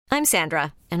I'm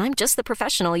Sandra, and I'm just the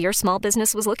professional your small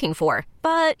business was looking for.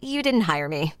 But you didn't hire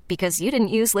me because you didn't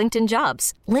use LinkedIn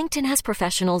Jobs. LinkedIn has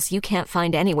professionals you can't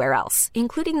find anywhere else,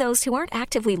 including those who aren't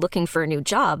actively looking for a new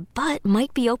job, but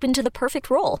might be open to the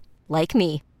perfect role, like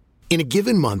me. In a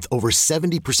given month, over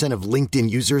 70% of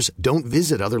LinkedIn users don't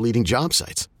visit other leading job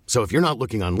sites. So if you're not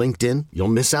looking on LinkedIn, you'll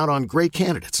miss out on great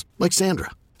candidates like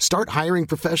Sandra. Start hiring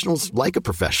professionals like a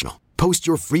professional. Post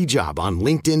your free job on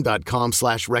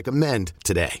linkedin.com/recommend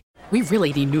today. We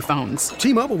really need new phones.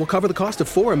 T-Mobile will cover the cost of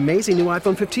 4 amazing new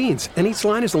iPhone 15s, and each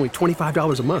line is only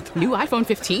 $25 a month. New iPhone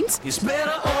 15s? It's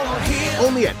better over here.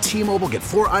 Only at T-Mobile, get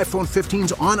 4 iPhone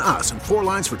 15s on us and 4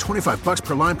 lines for $25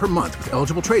 per line per month with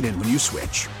eligible trade-in when you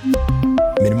switch.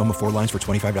 Minimum of 4 lines for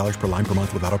 $25 per line per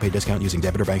month with autopay discount using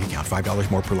debit or bank account.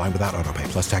 $5 more per line without autopay,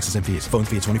 plus taxes and fees. Phone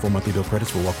fee at 24 monthly bill credits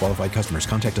for well-qualified customers.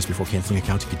 Contact us before canceling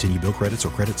account to continue bill credits or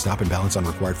credit stop and balance on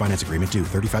required finance agreement due.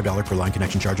 $35 per line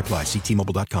connection charge applies. See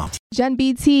T-Mobile.com. Jen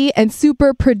BT and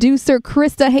super producer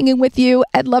Krista hanging with you.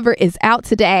 Ed Lover is out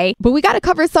today, but we got to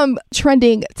cover some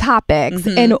trending topics.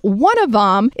 And one of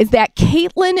them is that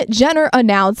Caitlyn Jenner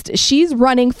announced she's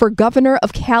running for governor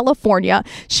of California.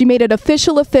 She made it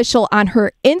official on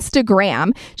her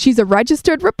Instagram. She's a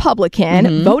registered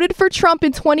Republican, voted for Trump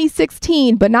in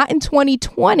 2016, but not in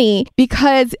 2020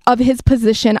 because of his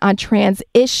position on trans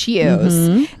issues.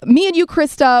 Me and you,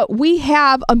 Krista, we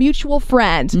have a mutual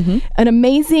friend, an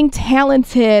amazing,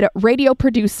 talented radio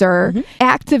producer,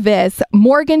 activist,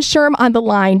 Morgan Sherm on the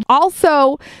line.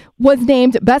 Also was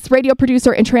named Best Radio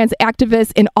Producer and Trans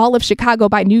Activist in all of Chicago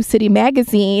by New City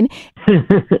Magazine.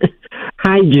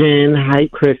 Hi, Jen. Hi,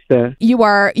 Krista. You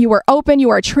are open.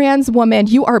 You are a trans woman.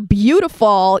 You are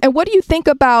beautiful. And what do you think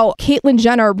about Caitlyn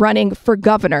Jenner running for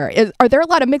governor? Are there a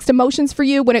lot of mixed emotions for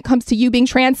you when it comes to you being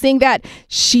trans, seeing that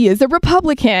she is a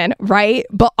Republican, right?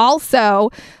 But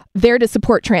also there to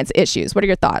support trans issues. What are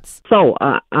your thoughts? So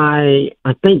I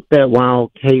think that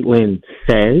while Caitlyn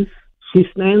says she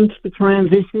stands for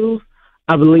trans issues,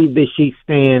 I believe that she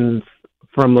stands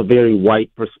from a very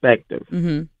white perspective.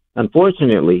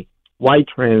 Unfortunately, white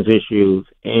trans issues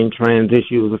and trans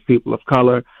issues of people of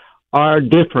color are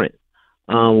different.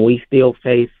 We still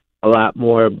face a lot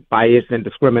more bias and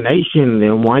discrimination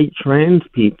than white trans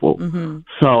people.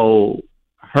 So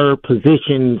her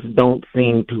positions don't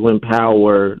seem to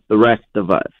empower the rest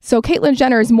of us. So Caitlyn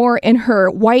Jenner is more in her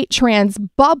white trans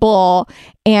bubble,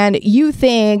 and you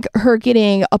think her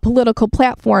getting a political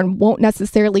platform won't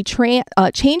necessarily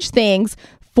change things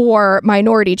for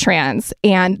minority trans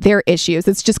and their issues.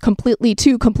 It's just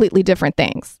two completely different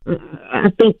things.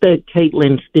 I think that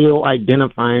Caitlyn still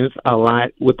identifies a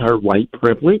lot with her white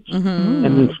privilege.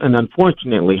 And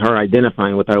unfortunately, her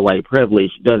identifying with her white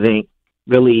privilege doesn't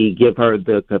really give her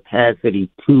the capacity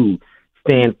to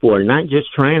stand for not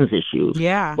just trans issues,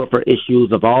 but for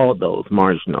issues of all those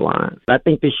marginalized. I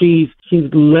think that she's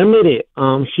limited.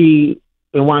 And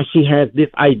while she has this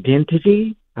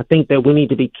identity, I think that we need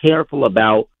to be careful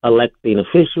about electing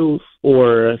officials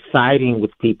or siding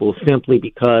with people simply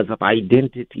because of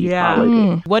identity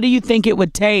politics. What do you think it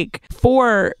would take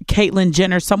for Caitlyn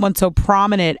Jenner, someone so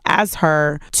prominent as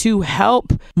her, to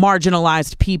help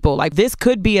marginalized people? Like, this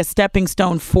could be a stepping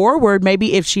stone forward,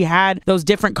 maybe if she had those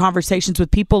different conversations with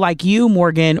people like you,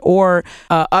 Morgan, or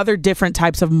other different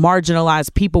types of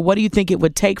marginalized people. What do you think it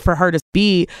would take for her to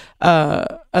be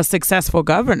a successful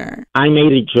governor? I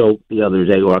made a joke the other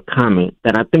day, or a comment,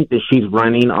 that I think that she's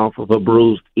running off of a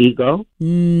bruised ego.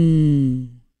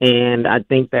 And I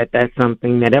think that that's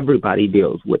something that everybody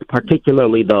deals with,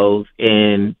 particularly those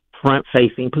in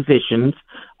front-facing positions.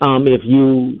 If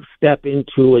you step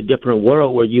into a different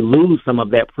world where you lose some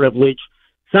of that privilege,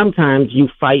 sometimes you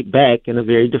fight back in a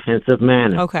very defensive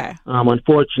manner.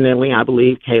 Unfortunately, I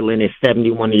believe Caitlyn is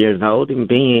 71 years old, and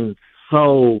being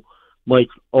so much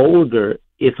older,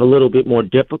 it's a little bit more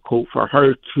difficult for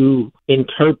her to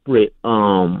interpret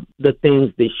the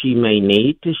things that she may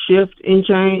need to shift and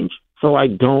change. So I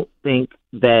don't think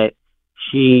that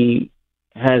she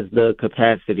has the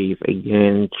capacities,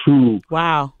 again, to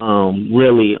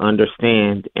really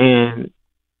understand and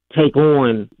take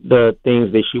on the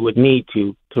things that she would need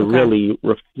to really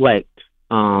reflect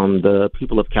the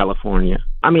people of California.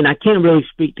 I mean, I can't really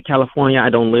speak to California.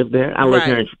 I don't live there. I live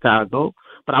here in Chicago.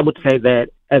 But I would say that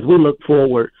as we look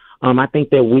forward, I think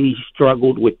that we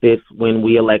struggled with this when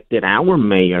we elected our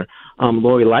mayor,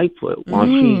 Lori Lightfoot. While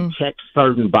she checks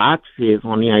certain boxes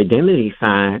on the identity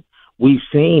side, we've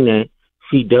seen that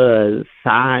she does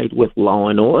side with law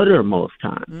and order most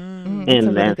times.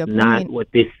 And that's not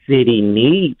what this city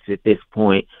needs at this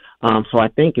point. So I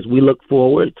think as we look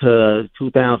forward to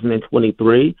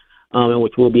 2023, in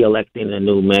which we'll be electing a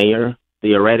new mayor,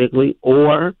 theoretically,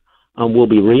 or will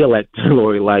be reelecting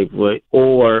Lori Lightfoot,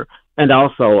 and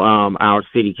also our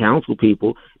city council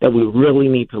people, that we really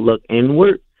need to look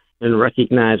inward and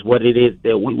recognize what it is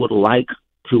that we would like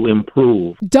to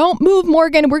improve. Don't move,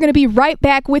 Morgan. We're going to be right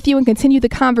back with you and continue the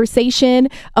conversation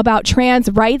about trans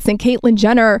rights and Caitlyn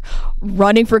Jenner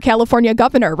running for California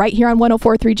governor right here on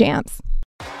 104.3 Jams.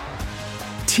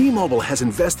 T-Mobile has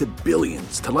invested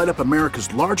billions to light up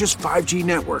America's largest 5G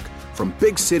network, from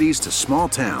big cities to small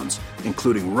towns,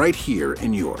 including right here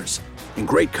in yours. And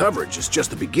great coverage is just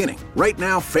the beginning. Right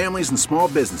now, families and small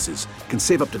businesses can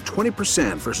save up to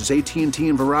 20% versus AT&T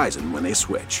and Verizon when they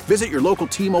switch. Visit your local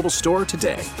T-Mobile store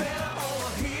today.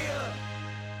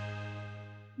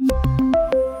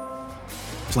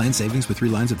 Plan savings with 3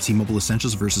 lines of T-Mobile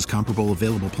Essentials versus comparable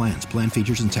available plans. Plan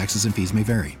features and taxes and fees may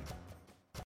vary.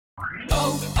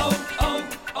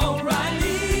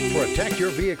 Protect your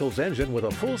vehicle's engine with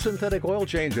a full synthetic oil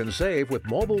change and save with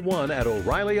Mobil 1 at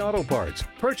O'Reilly Auto Parts.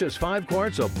 Purchase 5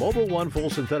 quarts of Mobil 1 full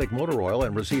synthetic motor oil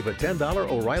and receive a $10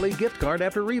 O'Reilly gift card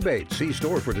after rebate. See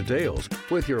store for details.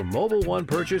 With your Mobil 1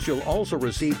 purchase, you'll also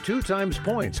receive 2 times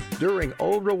points during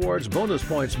O Rewards Bonus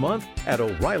Points Month at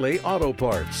O'Reilly Auto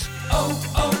Parts.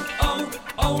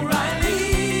 O'Reilly.